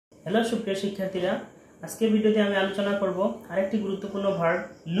Hello Supriya शिक्षार्थीरा आजके भिडियोते आमी आलोचना करब आरेकटी गुरुत्वपूर्ण भार्ब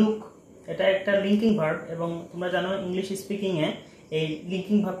लुक। এটা একটা লিঙ্কিং ভার্ব এবং তোমরা জানো ইংলিশ স্পিকিং এ এই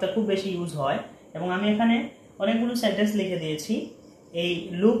লিঙ্কিং ভার্বটা খুব বেশি ইউজ হয় এবং আমি এখানে অনেকগুলো সেন্টেন্স লিখে দিয়েছি। এই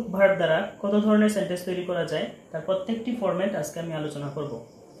লুক ভার্ব দ্বারা কত ধরনের সেন্টেন্স তৈরি করা যায় তার প্রত্যেকটি ফরম্যাট আজকে আমি আলোচনা করব।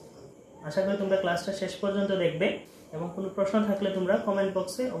 আশা করি তোমরা ক্লাসটা শেষ পর্যন্ত দেখবে এবং কোনো প্রশ্ন থাকলে তোমরা কমেন্ট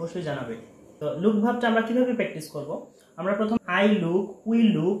বক্সে অবশ্যই জানাবে। তো লুক ভার্বটা আমরা কিভাবে প্র্যাকটিস করব? আমরা প্রথম I look, we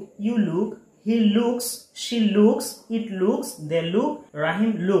look, you look, he looks, she looks, it looks, they look,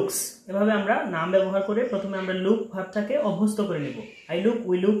 Rahim looks এভাবে আমরা নাম ব্যবহার করে প্রথমে আমরা লুক ভার্বটাকে অভ্যস্ত করে নেব। I look,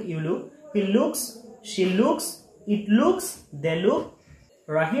 we look, you look, he looks, she looks, it looks, they look,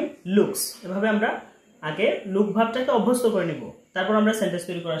 Rahim looks এভাবে আমরা আগে লুক ভার্বটাকে অভ্যস্ত করে নেব। তারপর আমরা সেন্টেন্স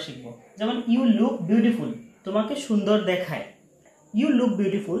তৈরি করা শিখব। যেমন you look beautiful তোমাকে সুন্দর দেখায়। You look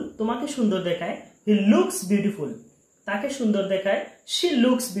beautiful তোমাকে সুন্দর দেখায়। He looks beautiful তাকে সুন্দর দেখায়। She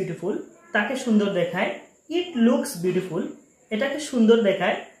looks beautiful তাকে সুন্দর দেখায়। ইট লুকস বিউটিফুল এটাকে সুন্দর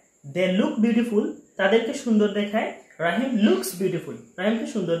দেখায়। দে লুক বিউটিফুল তাদেরকে সুন্দর দেখায়। রাহিম লুকস বিউটিফুল রাহিমকে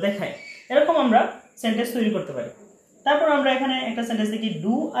সুন্দর দেখায়। এরকম আমরা সেন্টেন্স তৈরি করতে পারি। তারপর আমরা এখানে একটা সেন্টেন্স দেখি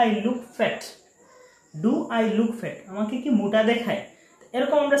do I look fat. Do I look fat আমাকে কি মোটা দেখায়।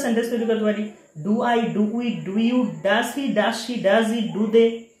 এরকম আমরা সেন্টেন্স তৈরি করতে পারি do I, do we, do you, does he, does she, does it, do they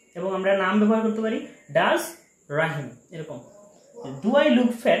এবং আমরা নাম ব্যবহার করতে পারি ডাজ রাহিম। এরকম ডু আই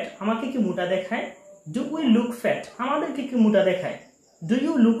লুক ফ্যাট আমাকে কি মোটা দেখায়। ডু উই লুক ফ্যাট আমাদেরকে কি মোটা দেখায়। ডু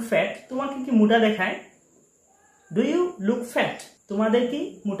ইউ লুক ফ্যাট তোমাকে কি মোটা দেখায়। ডু ইউ লুক ফ্যাট তোমাদের কি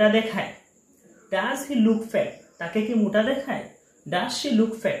মোটা দেখায়। ডাজ হি লুক ফ্যাট তাকে কি মোটা দেখায়। ডাজ শি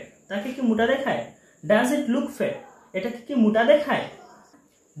লুক ফ্যাট তাকে কি মোটা দেখায়। ডাজ ইট লুক ফ্যাট এটাকে কি মোটা দেখায়।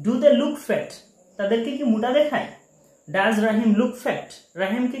 ডু দে লুক ফ্যাট তাদেরকে কি মোটা দেখায়। ডাজ রাহিম লুক ফ্যাট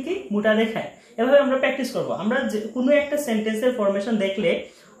রাহিমকে কি মোটা দেখায়। এভাবে আমরা প্র্যাকটিস করব। আমরা কোনো একটা সেন্টেন্সের ফরমেশন দেখলে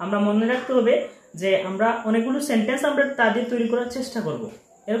আমরা মনে রাখতে হবে যে আমরা অনেকগুলো সেন্টেন্স আমরা তাদের তৈরি করার চেষ্টা করব।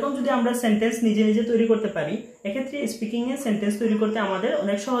 এরকম যদি আমরা সেন্টেন্স নিজে নিজে তৈরি করতে পারি এক্ষেত্রে স্পিকিং এ সেন্টেন্স তৈরি করতে আমাদের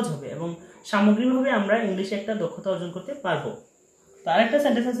অনেক সহজ হবে এবং সামগ্রিকভাবে আমরা ইংলিশে একটা দক্ষতা অর্জন করতে পারবো। তো আরেকটা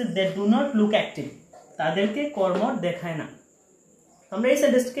সেন্টেন্স আছে they do not look active তাদেরকে কর্মঠ দেখায় না। আমরা এই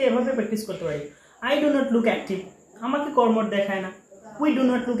সেন্টেন্সকে এভাবে প্র্যাকটিস করতে পারি I do not look active আমাকে কর্মঠ দেখায় না। We do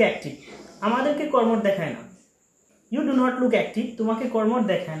not look active আমাদেরকে কর্মঠ দেখায় না। You do not look active তোমাকে কর্মঠ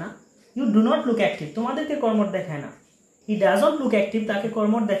দেখায় না। You do not look active তোমাদেরকে কর্মঠ দেখায় না। হি ডাজন্ট লুক অ্যাক্টিভ তাকে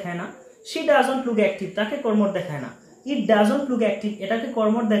কর্মঠ দেখায় না। শি ডাজন্ট লুক অ্যাক্টিভ তাকে কর্মঠ দেখায় না। ইট ডাজন্ট লুক অ্যাক্টিভ এটাকে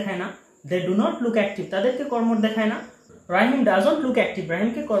কর্মঠ দেখায় না। They do not look active তাদেরকে কর্মঠ দেখায় না। রাহিম ডাজন্ট লুক অ্যাক্টিভ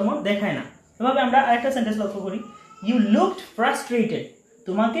রাহিমকে কর্মঠ দেখায় না। এভাবে আমরা আরেকটা সেন্টেন্স লক্ষ্য করি ইউ লুকড ফ্রাস্ট্রেটেড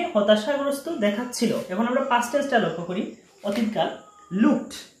তোমাকে হতাশাগ্রস্ত দেখাচ্ছিল। এখন আমরা পাস্ট টেন্সটা লক্ষ্য করি অতীতকাল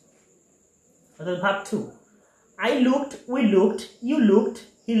লুকড অর্থাৎ verb two. I looked, we looked, you looked,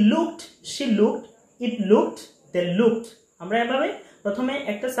 he looked, she looked, it looked, they looked আমরা এভাবে প্রথমে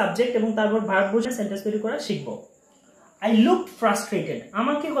একটা সাবজেক্ট এবং তারপর ভার্ব বসে সেন্টেন্স তৈরি করা শিখব। I looked frustrated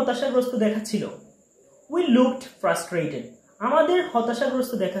আমাকে হতাশাগ্রস্ত দেখাচ্ছিল। We looked frustrated আমাদের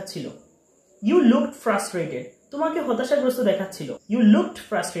হতাশাগ্রস্ত দেখাচ্ছিল। You looked frustrated তোমাকে হতাশাগ্রস্ত দেখাচ্ছিল। You looked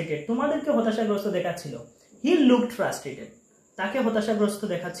frustrated তোমাদেরকে হতাশাগ্রস্ত দেখাচ্ছিল। He looked frustrated তাকে হতাশাগ্রস্ত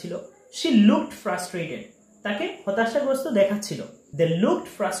দেখাচ্ছিল। She looked frustrated তাকে হতাশাগ্রস্ত দেখাচ্ছিল। They looked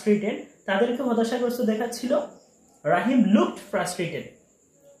frustrated তাদেরকে হতাশাগ্রস্ত দেখাচ্ছিল। রাহিম looked frustrated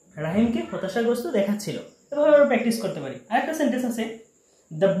রাহিমকে হতাশাগ্রস্ত দেখাচ্ছিল। এভাবে আমরা প্র্যাকটিস করতে পারি। আরেকটা সেন্টেন্স আছে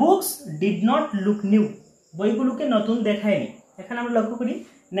The books did not look new বইগুলোকে নতুন দেখায়নি। এখানে আমরা লক্ষ্য করি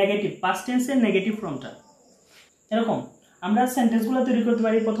নেগেটিভ পাস্ট টেন্সের নেগেটিভ ফর্মটা। এরকম আমরা সেন্টেন্সগুলো তৈরি করতে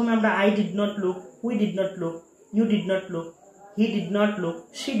পারি। প্রথমে আমরা I did not look, we did not look, you did not look, he did not look,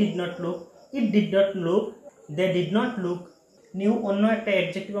 she did not look, it did not look, they did not look। New অন্য একটা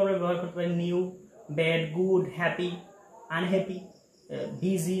অ্যাডজেক্টিভ আমরা ব্যবহার করতে পারি new, bad, good, happy, unhappy,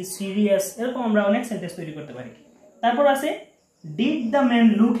 busy, serious এরকম আমরা অনেক sentence তৈরি করতে পারি। তারপর আছে did the man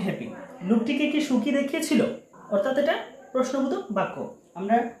look happy লোকটিকে কি সুখী দেখিয়েছিল অর্থাৎ এটা প্রশ্নবোধক বাক্য।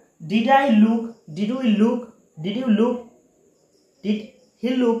 আমরা did I look, did we look, did you look, did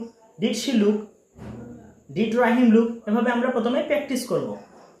he look, did she look, did Rahim look এভাবে আমরা প্রথমে প্র্যাকটিস করব।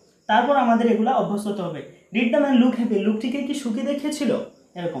 তারপর আমাদের এগুলা অভ্যস্ত হতে হবে। Did the man look happy লোকটিকে কি সুখী দেখিয়েছিল।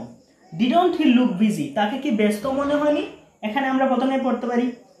 এরকম ডিডন্ট হি লুক বিজি তাকে কি ব্যস্ত মনে হয়নি। এখানে আমরা প্রথমে পড়তে পারি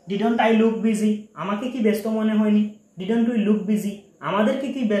ডিডন্ট আই লুক বিজি আমাকে কি ব্যস্ত মনে হয়নি। ডিডন্ট উই লুক বিজি আমাদেরকে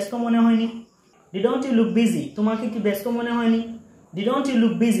কি ব্যস্ত মনে হয়নি। ডিডন্ট ইউ লুক বিজি তোমাকে কি ব্যস্ত মনে হয়নি। ডিডন্ট ইউ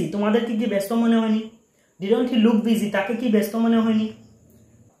লুক বিজি তোমাদেরকে কি ব্যস্ত মনে হয়নি। ডিডন্ট হি লুক বিজি তাকে কি ব্যস্ত মনে হয়নি।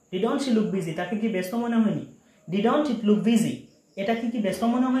 ডিডন্ট শি লুক বিজি তাকে কি ব্যস্ত মনে হয়নি। ডিডন্ট ইট লুক বিজি এটাকে কি ব্যস্ত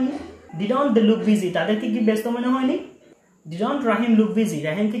মনে হয়নি। ডিডন্ট দে লুক বিজি তাদেরকে কি ব্যস্ত মনে হয়নি। ডিডন্ট রাহিম লুক বিজি,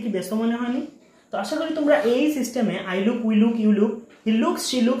 রাহিমকে কি ব্যস্ত মনে হয়নি? তো আশা করি তোমরা এই সিস্টেমে I look, we look, you look, he looks,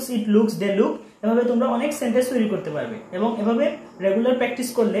 she looks, it looks, they look, এভাবে তোমরা অনেক সেন্টেন্স তৈরি করতে পারবে এবং এভাবে রেগুলার প্র্যাকটিস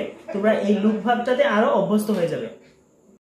করলে তোমরা এই লুক ভাবটাতে আরো অভ্যস্ত হয়ে যাবে।